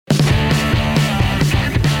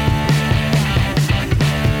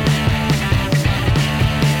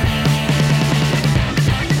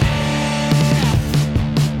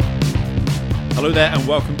Hello there and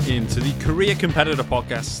welcome into the Career Competitor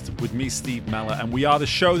Podcast with me, Steve Meller, and we are the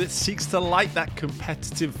show that seeks to light that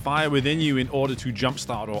competitive fire within you in order to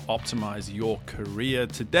jumpstart or optimize your career.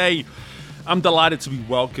 Today, I'm delighted to be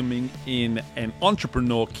welcoming in an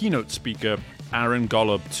entrepreneur, keynote speaker, Aaron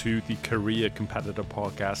Golub, to the Career Competitor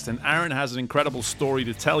Podcast. And Aaron has an incredible story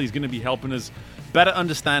to tell. He's going to be helping us better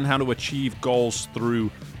understand how to achieve goals through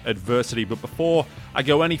adversity. But before I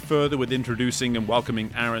go any further with introducing and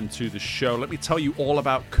welcoming Aaron to the show, let me tell you all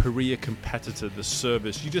about Career Competitor, the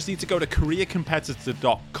service. You just need to go to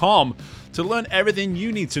careercompetitor.com to learn everything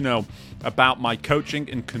you need to know about my coaching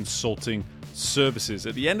and consulting services.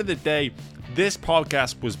 At the end of the day, this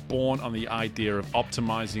podcast was born on the idea of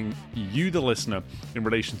optimizing you, the listener, in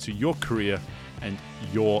relation to your career and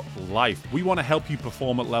your life. We want to help you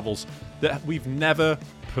perform at levels that we've never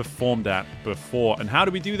performed at before. And how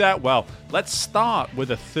do we do that? Well, let's start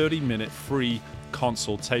with a 30-minute free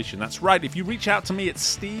consultation. That's right. If you reach out to me at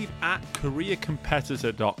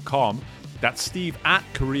steve@careercompetitor.com, that's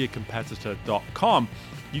steve@careercompetitor.com,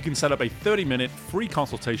 you can set up a 30-minute free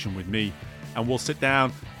consultation with me, and we'll sit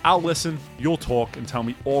down, I'll listen, you'll talk, and tell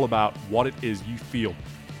me all about what it is you feel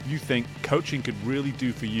you think coaching could really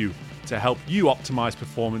do for you to help you optimize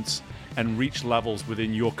performance and reach levels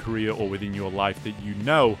within your career or within your life that you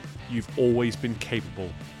know you've always been capable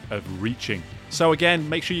of reaching. So again,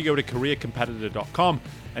 make sure you go to careercompetitor.com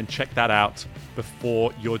and check that out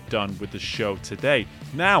before you're done with the show today.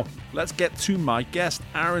 Now, let's get to my guest,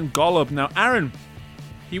 Aaron Golub. Now, Aaron,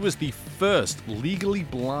 he was the first legally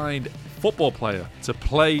blind football player to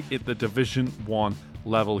play at the Division I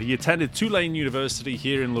level. He attended Tulane University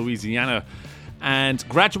here in Louisiana and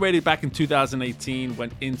graduated back in 2018,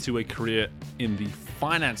 went into a career in the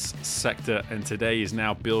finance sector, and today is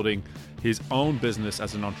now building his own business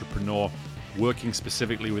as an entrepreneur, working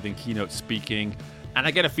specifically within keynote speaking. And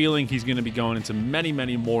I get a feeling he's going to be going into many,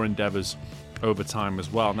 many more endeavors over time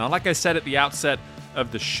as well. Now, like I said at the outset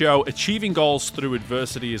of the show, achieving goals through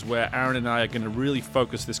adversity is where Aaron and I are going to really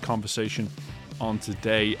focus this conversation on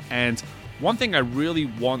today. And one thing I really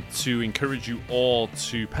want to encourage you all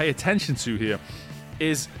to pay attention to here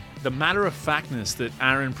is the matter-of-factness that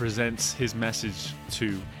Aaron presents his message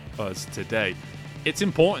to us today. It's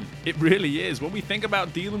important. It really is. When we think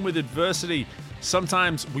about dealing with adversity,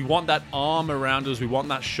 sometimes we want that arm around us, we want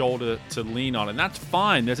that shoulder to lean on, and that's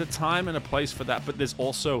fine. There's a time and a place for that, but there's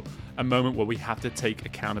also a moment where we have to take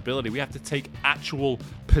accountability. We have to take actual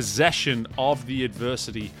possession of the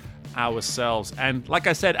adversity ourselves. And like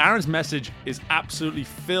I said, Aaron's message is absolutely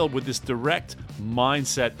filled with this direct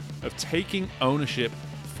mindset of taking ownership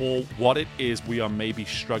for what it is we are maybe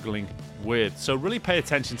struggling with. So really pay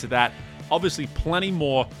attention to that. Obviously, plenty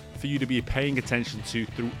more for you to be paying attention to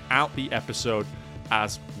throughout the episode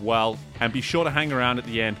as well. And be sure to hang around at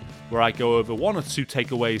the end where I go over one or two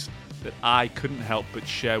takeaways that I couldn't help but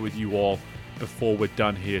share with you all before we're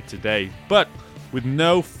done here today. But with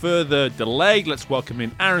no further delay, let's welcome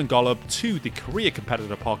in Aaron Golub to the Career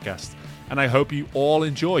Competitor Podcast, and I hope you all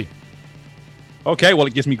enjoy. Okay, well,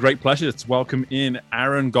 it gives me great pleasure to welcome in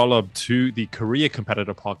Aaron Golub to the Career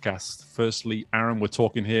Competitor Podcast. Firstly, Aaron, we're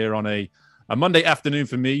talking here on a Monday afternoon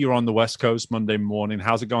for me. You're on the West Coast, Monday morning.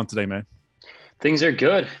 How's it going today, man? Things are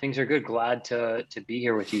good. Glad to be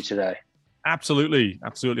here with you today. Absolutely.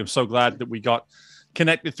 I'm so glad that we got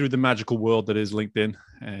connected through the magical world that is LinkedIn,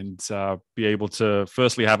 and be able to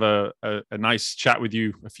firstly have a nice chat with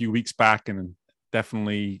you a few weeks back, and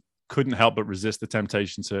definitely couldn't help but resist the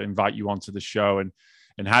temptation to invite you onto the show and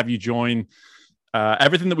have you join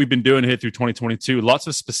everything that we've been doing here through 2022. Lots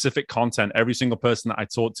of specific content, every single person that I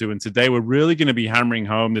talked to. And today we're really going to be hammering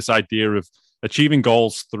home this idea of achieving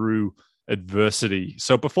goals through adversity.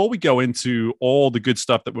 So before we go into all the good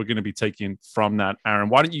stuff that we're going to be taking from that, Aaron,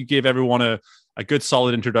 why don't you give everyone a good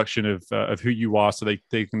solid introduction of who you are so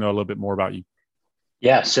they can know a little bit more about you.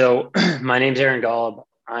 Yeah. So my name's Aaron Golub.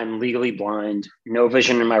 I'm legally blind, no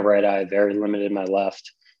vision in my right eye, very limited in my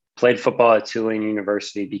left. Played football at Tulane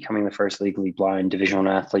University, becoming the first legally blind Division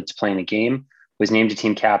I athlete to play in a game. Was named a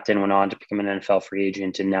team captain, went on to become an NFL free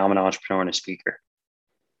agent, and now I'm an entrepreneur and a speaker.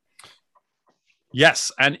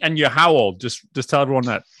 Yes. And you're how old? Just tell everyone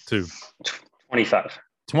that too. 25.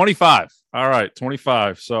 25. All right.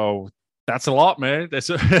 25. So that's a lot, man.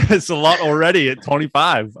 It's a lot already at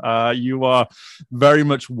 25. You are very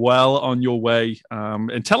much well on your way.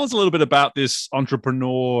 And tell us a little bit about this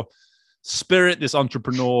entrepreneur spirit, this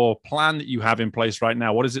entrepreneur plan that you have in place right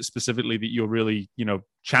now. What is it specifically that you're really,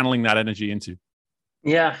 channeling that energy into?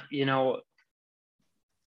 Yeah.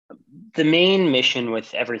 The main mission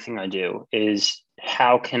with everything I do is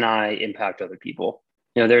how can I impact other people?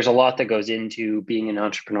 There's a lot that goes into being an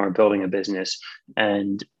entrepreneur, building a business,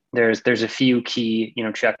 and there's a few key,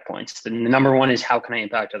 checkpoints. The number one is, how can I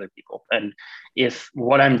impact other people? And if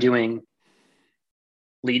what I'm doing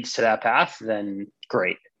leads to that path, then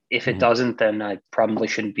great. If it doesn't, then I probably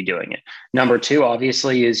shouldn't be doing it. Number two,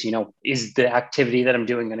 obviously, is the activity that I'm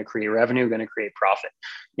doing going to create revenue, going to create profit?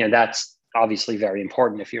 That's obviously very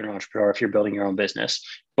important if you're an entrepreneur, if you're building your own business,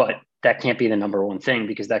 but that can't be the number one thing,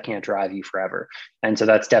 because that can't drive you forever. And so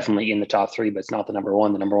that's definitely in the top three, but it's not the number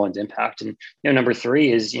one. The number one's impact. And, number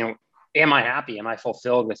three is, am I happy? Am I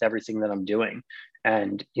fulfilled with everything that I'm doing?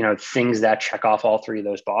 And, things that check off all three of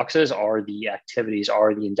those boxes are the activities,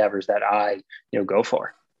 are the endeavors that I, go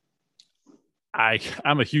for.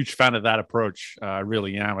 I'm a huge fan of that approach. I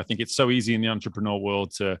really am. I think it's so easy in the entrepreneur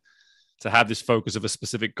world to have this focus of a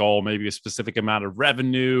specific goal, maybe a specific amount of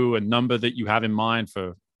revenue, a number that you have in mind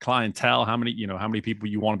for clientele, how many people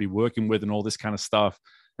you want to be working with, and all this kind of stuff.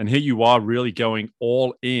 And here you are, really going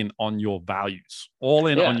all in on your values,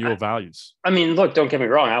 on your values. I mean, look, don't get me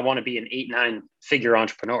wrong. I want to be an 8-9 figure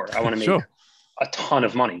entrepreneur. I want to make a ton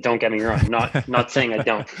of money. Don't get me wrong. Not saying I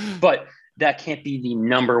don't, but that can't be the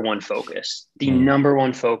number one focus. The number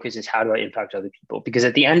one focus is, how do I impact other people? Because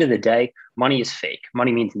at the end of the day, money is fake.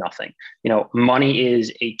 Money means nothing. Money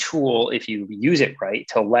is a tool, if you use it right,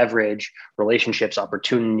 to leverage relationships,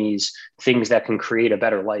 opportunities, things that can create a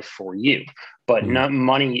better life for you. But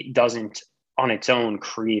money doesn't on its own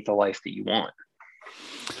create the life that you want.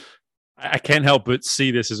 I can't help but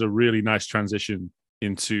see this as a really nice transition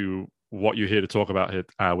into what you're here to talk about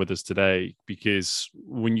here with us today, because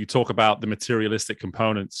when you talk about the materialistic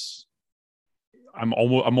components, I'm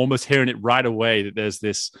almost hearing it right away that there's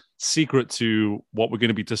this secret to what we're going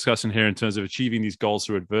to be discussing here in terms of achieving these goals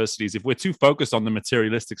through adversities. If we're too focused on the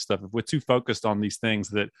materialistic stuff, if we're too focused on these things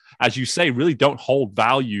that, as you say, really don't hold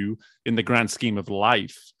value in the grand scheme of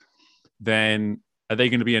life, then are they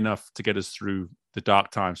going to be enough to get us through the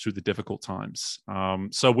dark times, through the difficult times?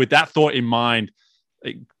 So with that thought in mind,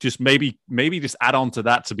 just maybe just add on to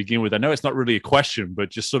that to begin with. I know it's not really a question, but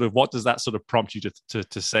just sort of, what does that sort of prompt you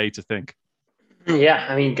to say, to think? Yeah,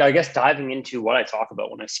 I mean, I guess diving into what I talk about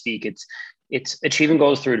when I speak, it's achieving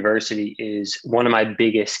goals through adversity is one of my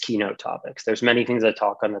biggest keynote topics. There's many things I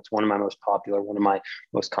talk on. That's one of my most popular, one of my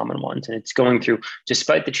most common ones. And it's going through,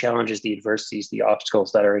 despite the challenges, the adversities, the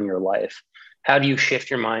obstacles that are in your life, how do you shift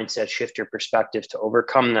your mindset, shift your perspective to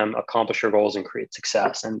overcome them, accomplish your goals, and create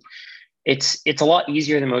success? And it's a lot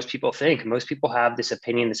easier than most people think. Most people have this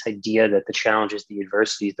opinion, this idea that the challenges, the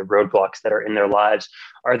adversities, the roadblocks that are in their lives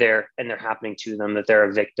are there and they're happening to them, that they're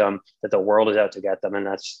a victim, that the world is out to get them. And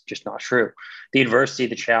that's just not true. The adversity,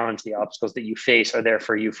 the challenge, the obstacles that you face are there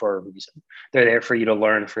for you for a reason. They're there for you to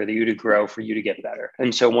learn, for you to grow, for you to get better.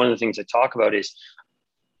 And so one of the things I talk about is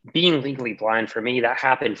being legally blind. For me, that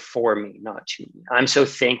happened for me, not to me. I'm so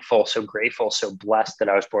thankful, so grateful, so blessed that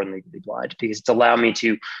I was born legally blind, because it's allowed me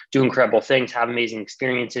to do incredible things, have amazing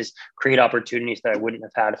experiences, create opportunities that I wouldn't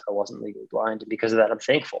have had if I wasn't legally blind. And because of that, I'm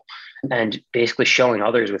thankful. And basically showing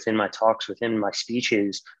others within my talks, within my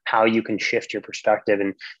speeches, how you can shift your perspective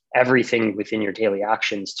and everything within your daily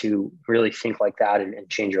actions to really think like that and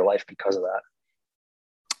change your life because of that.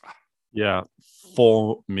 Yeah,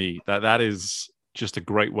 for me, that is just a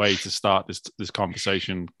great way to start this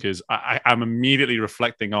conversation, because I'm immediately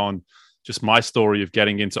reflecting on just my story of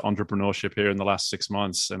getting into entrepreneurship here in the last 6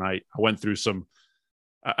 months. And I went through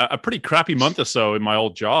a pretty crappy month or so in my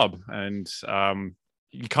old job, and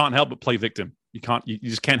you can't help but play victim. You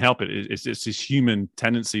just can't help it. It's this human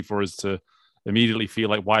tendency for us to immediately feel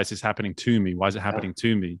like, why is this happening to me? Why is it happening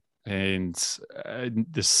to me? And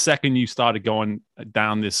the second you started going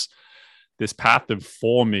down this path of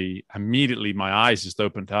for me, immediately my eyes just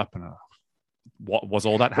opened up, and what was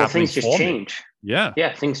all that happening? Things just change.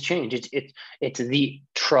 Yeah, things change. It's the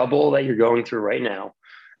trouble that you're going through right now.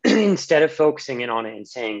 Instead of focusing in on it and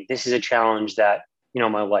saying, this is a challenge that,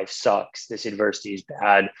 my life sucks, this adversity is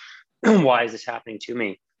bad, why is this happening to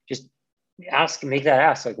me? Just make that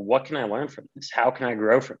ask, like, what can I learn from this? How can I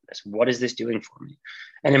grow from this? What is this doing for me?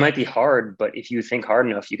 And it might be hard, but if you think hard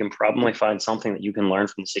enough, you can probably find something that you can learn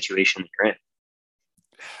from the situation that you're in.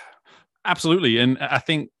 Absolutely. And I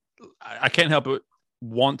think I can't help but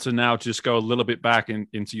want to now just go a little bit back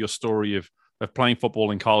into your story of playing football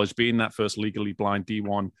in college, being that first legally blind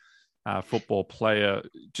D1 football player.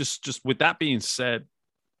 Just with that being said,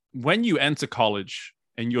 when you enter college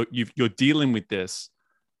and you're dealing with this,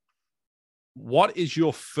 what is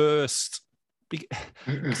your first?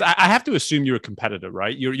 Because I have to assume you're a competitor,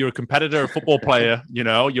 right? You're a competitor, a football player.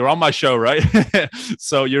 You're on my show, right?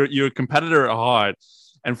 So you're a competitor at heart.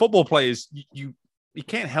 And football players, you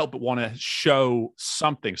can't help but want to show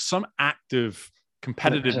something, some active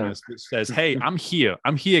competitiveness that says, hey, I'm here,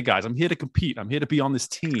 guys. I'm here to compete. I'm here to be on this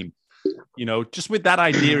team. Just with that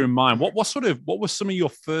idea in mind, what were some of your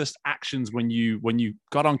first actions when you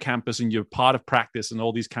got on campus and you're part of practice and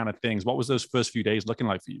all these kind of things? What was those first few days looking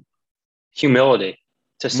like for you? Humility,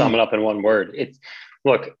 to sum it up in one word.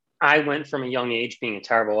 Look, I went from a young age being a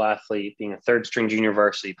terrible athlete, being a third string junior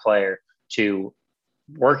varsity player, to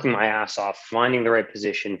working my ass off, finding the right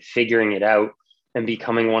position, figuring it out, and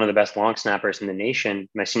becoming one of the best long snappers in the nation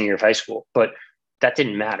my senior year of high school. But that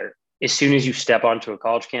didn't matter. As soon as you step onto a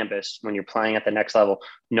college campus, when you're playing at the next level,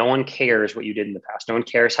 no one cares what you did in the past. No one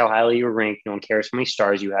cares how highly you were ranked. No one cares how many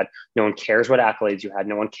stars you had. No one cares what accolades you had.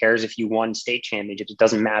 No one cares if you won state championships. It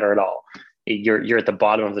doesn't matter at all. You're at the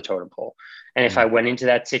bottom of the totem pole. And if I went into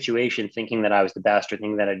that situation thinking that I was the best, or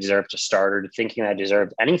thinking that I deserved to start, or thinking I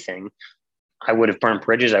deserved anything, I would have burned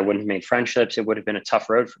bridges. I wouldn't have made friendships. It would have been a tough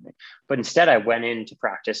road for me. But instead, I went into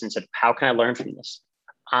practice and said, how can I learn from this?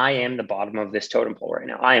 I am the bottom of this totem pole right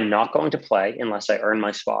now. I am not going to play unless I earn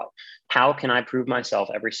my spot. How can I prove myself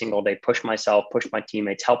every single day, push myself, push my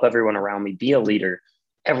teammates, help everyone around me, be a leader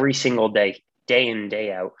every single day, day in,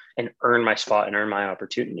 day out, and earn my spot and earn my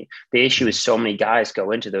opportunity? The issue is so many guys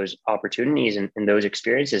go into those opportunities and those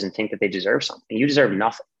experiences and think that they deserve something. You deserve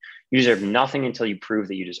nothing. You deserve nothing until you prove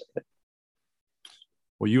that you deserve it.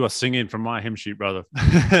 Well, you are singing from my hymn sheet, brother.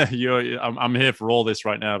 I'm here for all this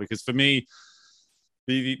right now, because for me,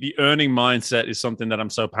 the earning mindset is something that I'm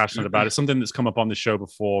so passionate about. It's something that's come up on the show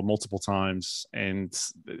before multiple times, and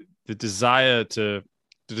the desire to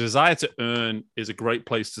earn is a great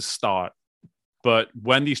place to start. But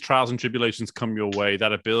when these trials and tribulations come your way,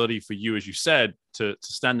 that ability for you, as you said, to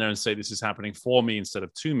stand there and say, this is happening for me instead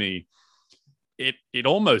of to me, it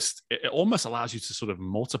almost allows you to sort of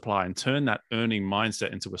multiply and turn that earning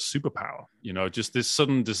mindset into a superpower. Just this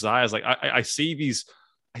sudden desires. Like I see these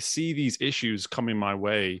issues coming my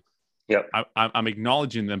way. Yep. I'm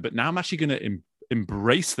acknowledging them, but now I'm actually going to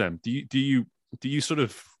embrace them. Do you sort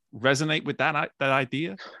of resonate with that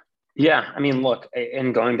idea? Yeah. I mean, look,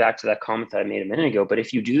 and going back to that comment that I made a minute ago, but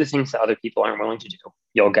if you do the things that other people aren't willing to do,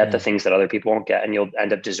 you'll get the things that other people won't get, and you'll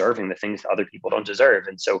end up deserving the things that other people don't deserve.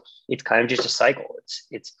 And so it's kind of just a cycle.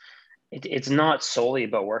 It's not solely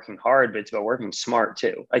about working hard, but it's about working smart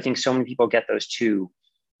too. I think so many people get those two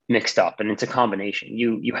mixed up, and it's a combination.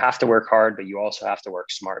 You have to work hard, but you also have to work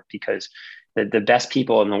smart, because the best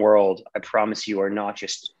people in the world, I promise you, are not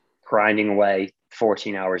just grinding away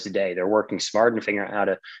 14 hours a day. They're working smart and figuring out how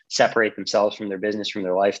to separate themselves from their business, from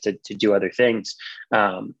their life, to do other things.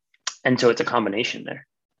 And so it's a combination there.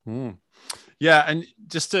 Yeah. And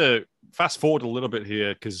just to fast forward a little bit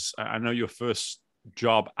here, because I know your first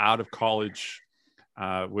job out of college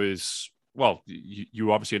was, well, you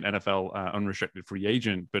were obviously an NFL unrestricted free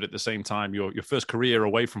agent, but at the same time, your first career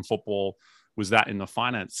away from football was that in the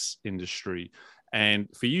finance industry. And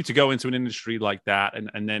for you to go into an industry like that,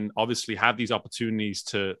 and then obviously have these opportunities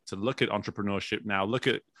to look at entrepreneurship now, look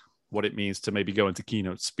at what it means to maybe go into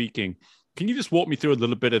keynote speaking. Can you just walk me through a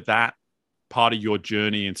little bit of that part of your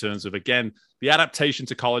journey in terms of, again, the adaptation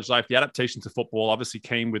to college life, the adaptation to football obviously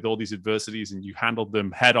came with all these adversities, and you handled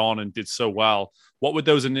them head on and did so well. What were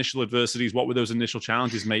those initial adversities? What were those initial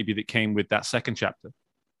challenges maybe that came with that second chapter?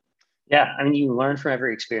 Yeah, I mean, you learn from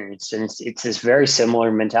every experience, and it's this very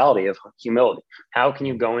similar mentality of humility. How can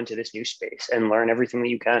you go into this new space and learn everything that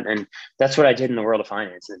you can? And that's what I did in the world of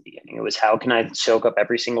finance in the beginning. It was, how can I soak up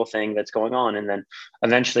every single thing that's going on? And then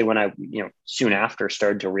eventually, when I, soon after,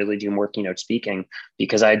 started to really do more keynote speaking,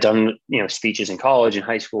 because I had done, speeches in college and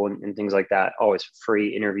high school and things like that, always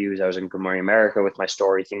free interviews. I was in Good Morning America with my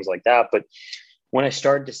story, things like that. But when I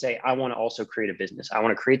started to say, I want to also create a business, I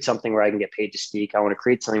want to create something where I can get paid to speak, I want to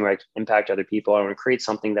create something where I can impact other people, I want to create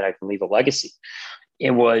something that I can leave a legacy.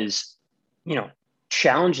 It was,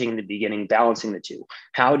 challenging in the beginning, balancing the two.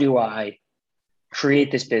 How do I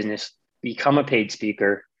create this business, become a paid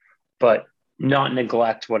speaker, but not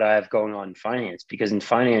neglect what I have going on in finance? Because in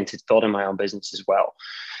finance, it's building my own business as well.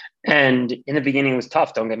 And in the beginning, it was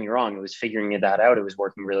tough. Don't get me wrong. It was figuring that out. It was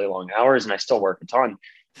working really long hours, and I still work a ton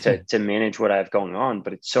to manage what I have going on.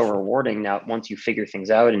 But it's so rewarding now once you figure things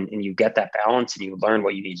out and you get that balance and you learn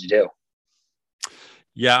what you need to do.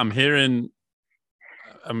 Yeah, I'm hearing.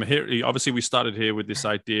 Obviously, we started here with this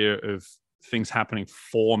idea of things happening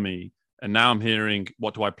for me, and now I'm hearing,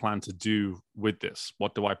 what do I plan to do with this?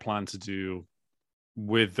 What do I plan to do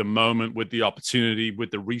with the moment, with the opportunity, with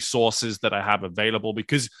the resources that I have available?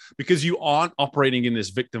 Because you aren't operating in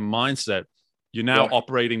this victim mindset. You're now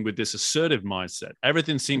operating with this assertive mindset.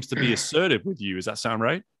 Everything seems to be assertive with you. Does that sound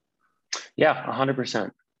right? Yeah,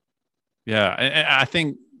 100%. Yeah. And I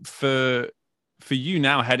think for you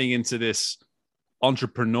now heading into this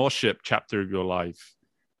entrepreneurship chapter of your life,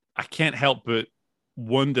 I can't help but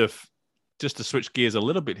wonder if, just to switch gears a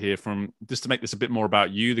little bit here, from just to make this a bit more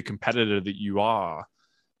about you, the competitor that you are,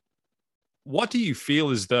 what do you feel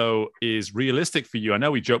as though is realistic for you? I know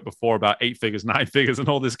we joked before about 8 figures, 9 figures, and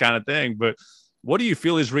all this kind of thing, but what do you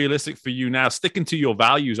feel is realistic for you now, sticking to your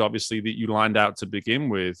values, obviously, that you lined out to begin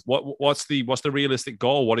with? What's the realistic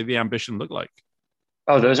goal? What do the ambition look like?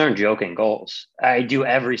 Oh, those aren't joking goals. I do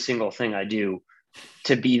every single thing I do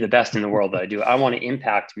to be the best in the world that I do. I want to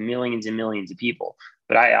impact millions and millions of people,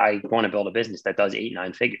 but I want to build a business that does 8,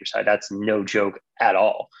 9 figures. That's no joke at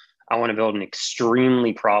all. I want to build an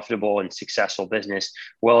extremely profitable and successful business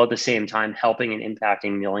while at the same time helping and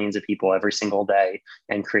impacting millions of people every single day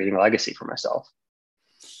and creating a legacy for myself.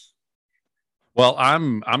 Well,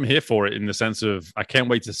 I'm here for it, in the sense of I can't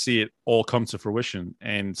wait to see it all come to fruition.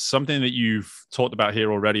 And something that you've talked about here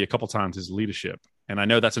already a couple of times is leadership. And I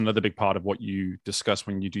know that's another big part of what you discuss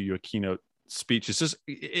when you do your keynote speech. It's just,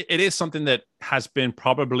 it is something that has been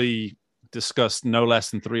probably discussed no less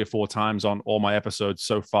than 3 or 4 times on all my episodes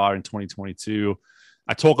so far in 2022.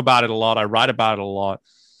 I talk about it a lot. I write about it a lot.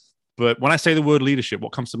 But when I say the word leadership,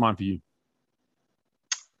 what comes to mind for you?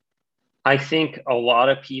 I think a lot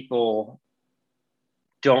of people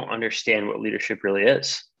don't understand what leadership really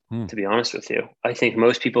is, to be honest with you. I think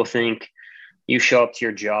most people think you show up to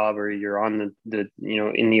your job, or you're on the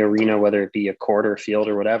in the arena, whether it be a court or a field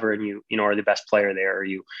or whatever, and you are the best player there, or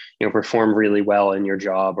you perform really well in your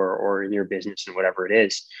job or in your business and whatever it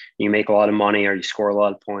is. You make a lot of money, or you score a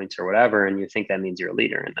lot of points or whatever, and you think that means you're a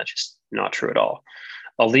leader, and that's just not true at all.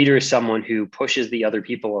 A leader is someone who pushes the other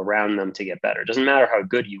people around them to get better. It doesn't matter how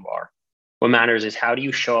good you are. What matters is, how do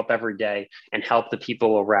you show up every day and help the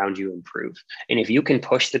people around you improve? And if you can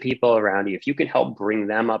push the people around you, if you can help bring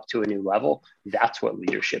them up to a new level, that's what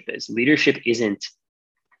leadership is. Leadership isn't,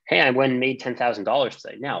 hey, I went and made $10,000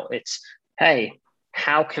 today. No, it's, hey,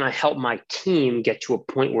 how can I help my team get to a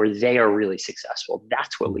point where they are really successful?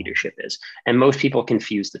 That's what leadership is. And most people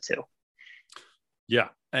confuse the two. Yeah.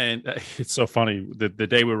 And it's so funny. The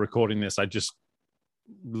day we're recording this, I just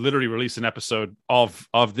literally released an episode of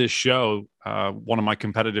this show, one of my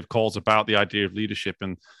competitive calls, about the idea of leadership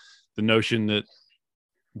and the notion that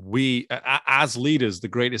we, as leaders, the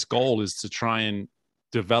greatest goal is to try and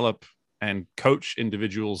develop and coach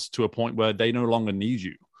individuals to a point where they no longer need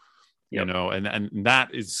you. Yep. And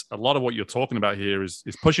that is a lot of what you're talking about here. Is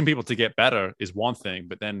pushing people to get better is one thing,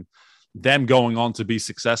 but then them going on to be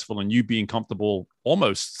successful, and you being comfortable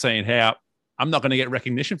almost saying, hey, I'm not going to get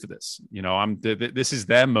recognition for this. This is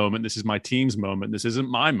their moment. This is my team's moment. This isn't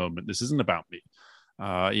my moment. This isn't about me.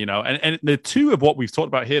 And the two of what we've talked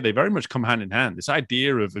about here, they very much come hand in hand. This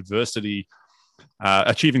idea of adversity,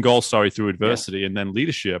 achieving goals, through adversity, and then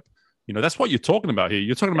leadership. That's what you're talking about here.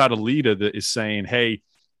 You're talking about a leader that is saying, hey,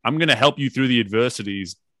 I'm going to help you through the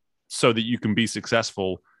adversities so that you can be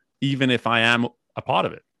successful, even if I am a part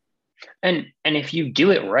of it. And if you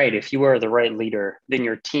do it right, if you are the right leader, then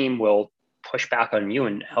your team will push back on you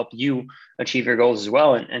and help you achieve your goals as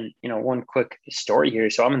well. And one quick story here.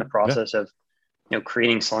 So I'm in the process of,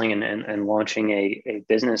 creating Sling and launching a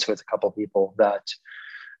business with a couple of people that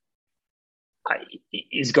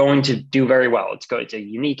is going to do very well. It's a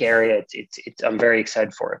unique area. I'm very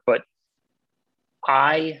excited for it. But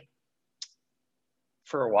I,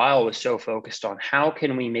 for a while, was so focused on how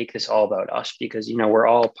can we make this all about us? Because, we're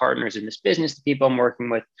all partners in this business, the people I'm working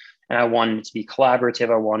with, and I wanted it to be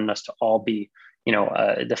collaborative. I wanted us to all be,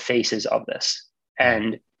 the faces of this.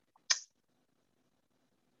 And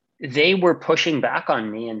they were pushing back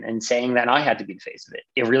on me and saying that I had to be the face of it.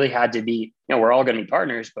 It really had to be, we're all going to be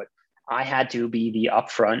partners, but I had to be the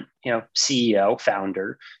upfront, CEO,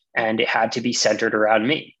 founder, and it had to be centered around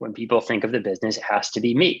me. When people think of the business, it has to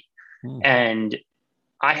be me. And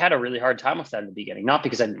I had a really hard time with that in the beginning, not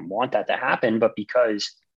because I didn't want that to happen, but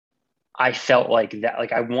because I felt like that,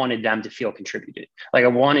 like I wanted them to feel contributed. Like I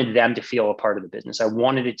wanted them to feel a part of the business. I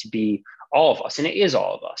wanted it to be all of us, and it is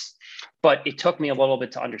all of us. But it took me a little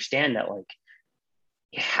bit to understand that, like,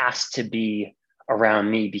 it has to be around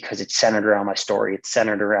me because it's centered around my story. It's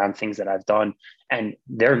centered around things that I've done, and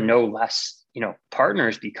they're no less,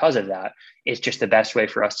 partners because of that. It's just the best way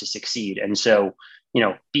for us to succeed. And so,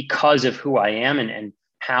 because of who I am and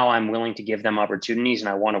how I'm willing to give them opportunities and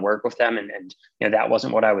I want to work with them. And that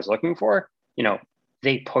wasn't what I was looking for.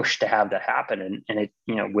 They push to have that happen, and it,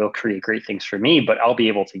 will create great things for me, but I'll be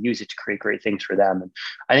able to use it to create great things for them. And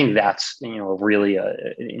I think that's, really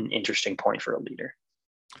an interesting point for a leader.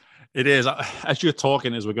 It is. As you're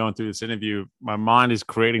talking, as we're going through this interview, my mind is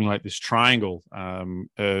creating like this triangle and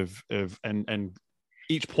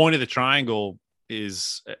each point of the triangle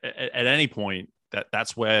is at any point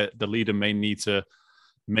that's where the leader may need to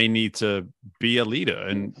be a leader.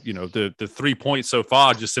 And the 3 points so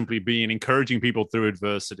far just simply being encouraging people through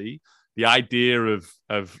adversity, the idea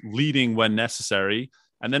of leading when necessary,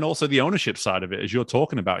 and then also the ownership side of it, as you're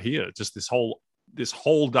talking about here, just this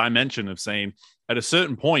whole dimension of saying at a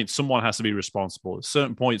certain point someone has to be responsible. At a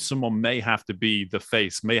certain point someone may have to be the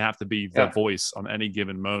face, may have to be the voice on any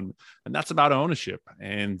given moment, and that's about ownership.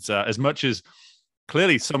 And as much as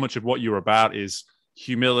clearly so much of what you're about is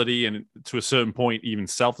humility and to a certain point even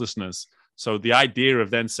selflessness, so the idea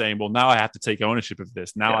of then saying, well, now I have to take ownership of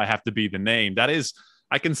this, now I have to be the name, that is,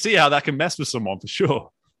 I can see how that can mess with someone for sure.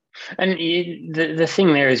 And the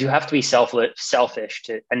thing there is you have to be selfish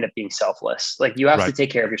to end up being selfless. Like you have to take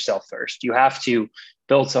care of yourself first. You have to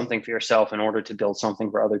build something for yourself in order to build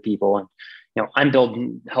something for other people. And,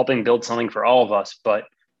 I'm helping build something for all of us. But,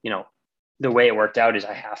 the way it worked out is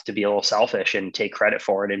I have to be a little selfish and take credit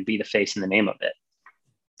for it and be the face in the name of it.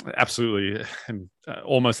 Absolutely. And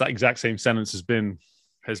almost that exact same sentence has been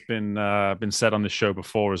said on this show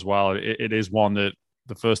before as well. It is one that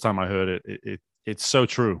the first time I heard it's so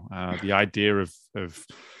true. The idea of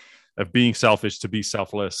being selfish to be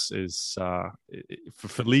selfless is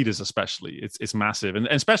for leaders especially. It's massive, and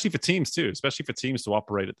especially for teams too. Especially for teams to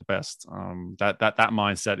operate at the best. That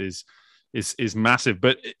mindset is massive.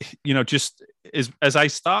 But just as I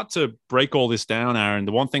start to break all this down, Aaron,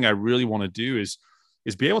 the one thing I really want to do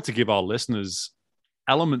is be able to give our listeners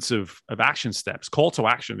elements of action steps, call to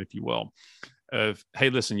action, if you will. Of hey,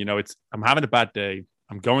 listen, I'm having a bad day.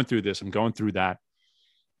 I'm going through this, I'm going through that.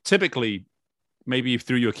 Typically, maybe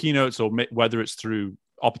through your keynotes or whether it's through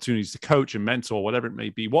opportunities to coach and mentor, whatever it may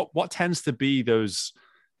be, what tends to be those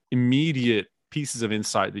immediate pieces of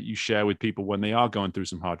insight that you share with people when they are going through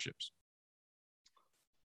some hardships?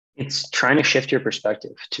 It's trying to shift your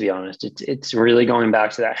perspective, to be honest. It's really going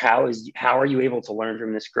back to that. How are you able to learn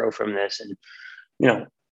from this, grow from this, and,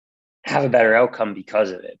 have a better outcome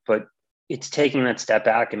because of it? But it's taking that step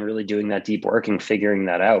back and really doing that deep work and figuring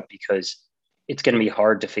that out, because it's going to be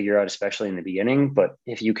hard to figure out, especially in the beginning. But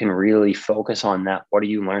if you can really focus on that, what are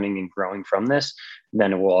you learning and growing from this,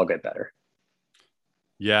 then it will all get better.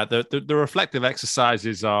 Yeah, the reflective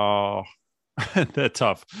exercises are they're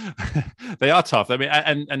tough. They are tough. I mean,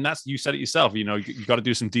 and that's, you said it yourself. You got to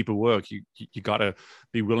do some deeper work. You got to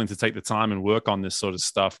be willing to take the time and work on this sort of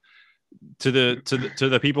stuff. To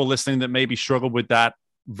the people listening that maybe struggle with that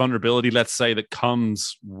vulnerability, let's say, that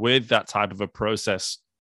comes with that type of a process,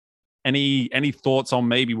 any thoughts on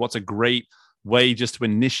maybe what's a great way just to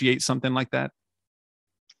initiate something like that?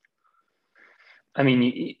 I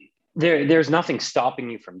mean, there's nothing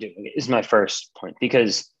stopping you from doing it, is my first point,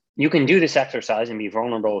 because you can do this exercise and be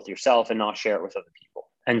vulnerable with yourself and not share it with other people.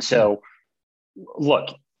 And so,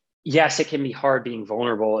 look, yes, it can be hard being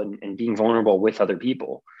vulnerable and being vulnerable with other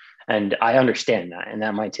people. And I understand that, and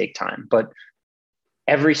that might take time, but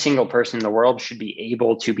every single person in the world should be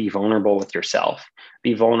able to be vulnerable with yourself,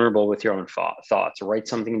 be vulnerable with your own thoughts, write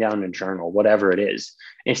something down in a journal, whatever it is.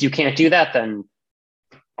 And if you can't do that, then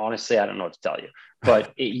honestly, I don't know what to tell you,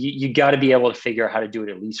 but you got to be able to figure out how to do it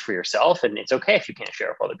at least for yourself. And it's okay if you can't share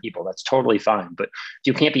it with other people, that's totally fine. But if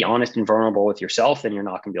you can't be honest and vulnerable with yourself, then you're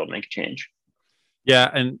not going to be able to make a change. Yeah.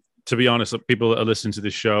 And to be honest, people that are listening to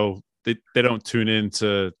this show, they don't tune in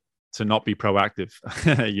to not be proactive.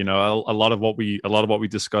 A lot of what we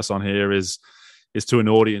discuss on here is to an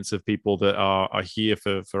audience of people that are here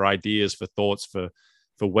for ideas, for thoughts, for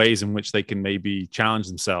ways in which they can maybe challenge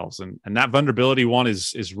themselves. And that vulnerability one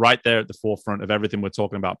is right there at the forefront of everything we're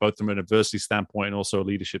talking about, both from an adversity standpoint and also a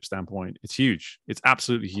leadership standpoint. It's huge. It's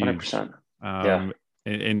absolutely huge. 100%. Yeah.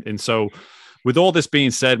 And so with all this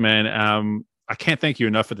being said, man, I can't thank you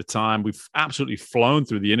enough for the time. We've absolutely flown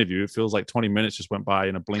through the interview. It feels like 20 minutes just went by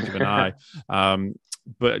in a blink of an eye.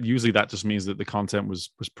 But usually that just means that the content was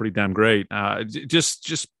pretty damn great.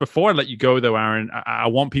 Just before I let you go, though, Aaron, I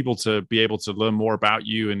want people to be able to learn more about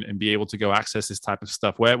you and be able to go access this type of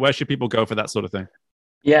stuff. Where should people go for that sort of thing?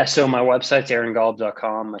 Yeah, so my website's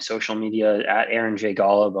aarongolub.com, my social media at Aaron J.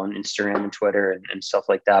 Golub on Instagram and Twitter and stuff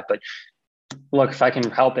like that. But look, if I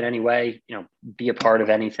can help in any way, be a part of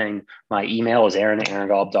anything, my email is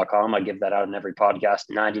aaron@aarongolub.com. I give that out in every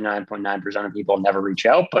podcast. 99.9% of people never reach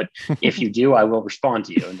out, but if you do, I will respond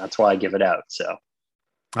to you. And that's why I give it out. So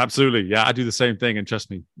Absolutely. Yeah, I do the same thing. And trust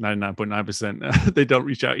me, 99.9%, they don't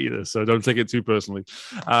reach out either. So don't take it too personally.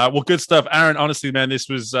 Well, good stuff. Aaron, honestly, man, this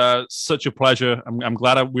was such a pleasure. I'm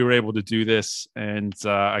glad we were able to do this. And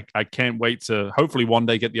I can't wait to hopefully one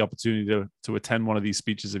day get the opportunity to attend one of these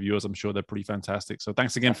speeches of yours. I'm sure they're pretty fantastic. So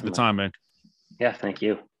thanks again for the time, man. Yeah, thank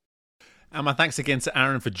you. And my thanks again to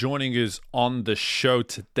Aaron for joining us on the show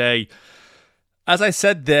today. As I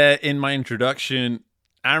said there in my introduction,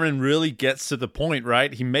 Aaron really gets to the point,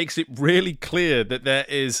 right? He makes it really clear that there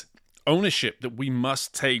is ownership that we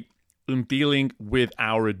must take in dealing with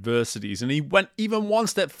our adversities. And he went even one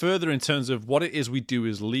step further in terms of what it is we do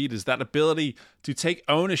as leaders, that ability to take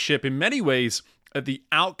ownership in many ways of the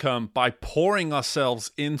outcome by pouring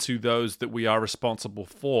ourselves into those that we are responsible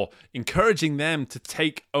for, encouraging them to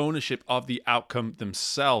take ownership of the outcome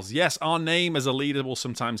themselves. Yes, our name as a leader will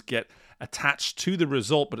sometimes get attached to the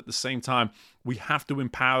result, but at the same time, we have to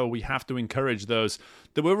empower, we have to encourage those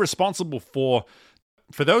that we're responsible for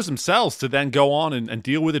those themselves to then go on and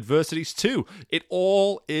deal with adversities too. It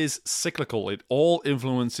all is cyclical. It all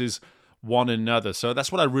influences one another. So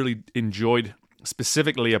that's what I really enjoyed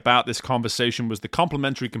specifically about this conversation, was the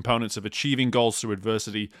complementary components of achieving goals through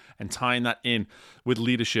adversity and tying that in with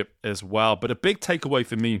leadership as well. But a big takeaway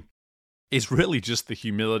for me is really just the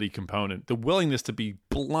humility component, the willingness to be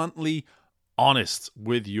bluntly honest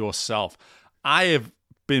with yourself. I have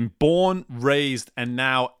been born, raised, and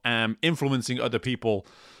now am influencing other people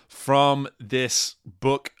from this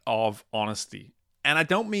book of honesty. And I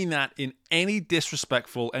don't mean that in any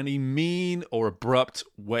disrespectful, any mean or abrupt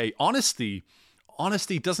way. Honesty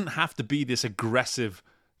doesn't have to be this aggressive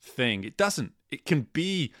thing. It doesn't. It can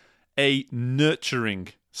be a nurturing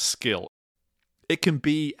skill. It can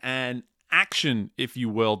be an action, if you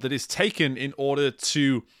will, that is taken in order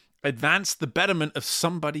to advance the betterment of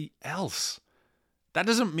somebody else. That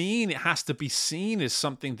doesn't mean it has to be seen as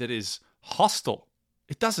something that is hostile.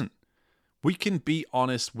 It doesn't. We can be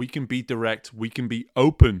honest, we can be direct, we can be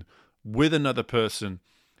open with another person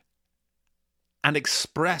and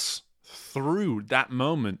express through that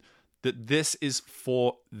moment that this is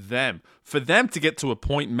for them to get to a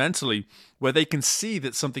point mentally where they can see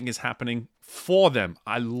that something is happening for them.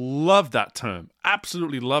 I love that term.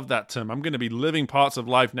 Absolutely love that term. I'm going to be living parts of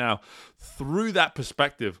life now through that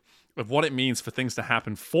perspective of what it means for things to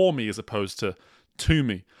happen for me as opposed to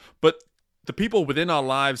me. But the people within our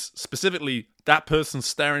lives, specifically that person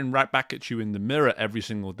staring right back at you in the mirror every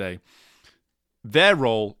single day, their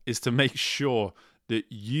role is to make sure that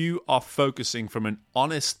you are focusing from an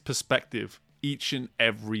honest perspective each and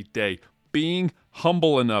every day. Being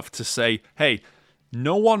humble enough to say, hey,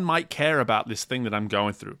 no one might care about this thing that I'm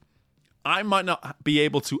going through. I might not be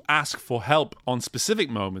able to ask for help on specific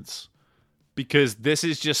moments because this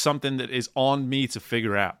is just something that is on me to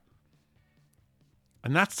figure out.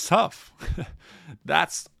 And that's tough.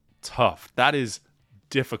 That's tough. That is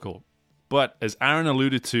difficult. But as Aaron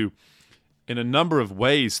alluded to in a number of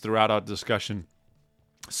ways throughout our discussion,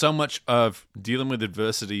 so much of dealing with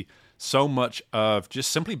adversity, so much of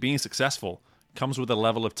just simply being successful comes with a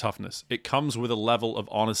level of toughness. It comes with a level of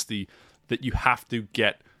honesty that you have to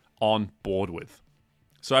get on board with.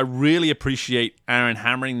 So I really appreciate Aaron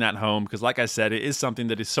hammering that home because, like I said, it is something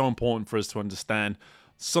that is so important for us to understand,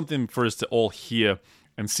 something for us to all hear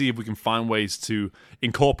and see if we can find ways to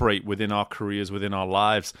incorporate within our careers, within our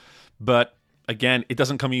lives. But again, it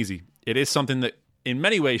doesn't come easy. It is something that in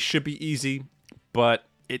many ways should be easy, but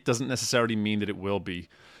it doesn't necessarily mean that it will be.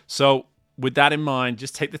 So with that in mind,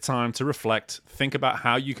 just take the time to reflect, think about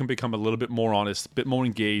how you can become a little bit more honest, a bit more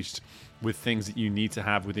engaged with things that you need to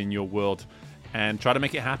have within your world and try to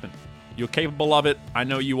make it happen. You're capable of it. I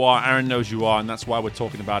know you are. Aaron knows you are, and that's why we're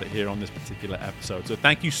talking about it here on this particular episode. So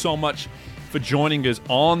thank you so much for joining us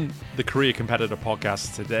on the Career Competitor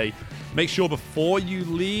Podcast today. Make sure before you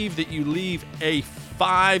leave that you leave a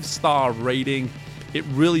 5-star rating. It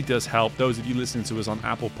really does help. Those of you listening to us on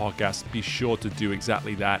Apple Podcasts, be sure to do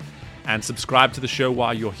exactly that. And subscribe to the show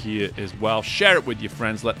while you're here as well. Share it with your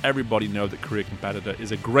friends. Let everybody know that Career Competitor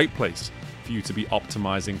is a great place for you to be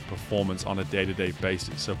optimizing performance on a day-to-day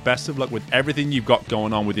basis. So best of luck with everything you've got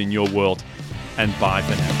going on within your world. And bye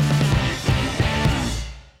for now.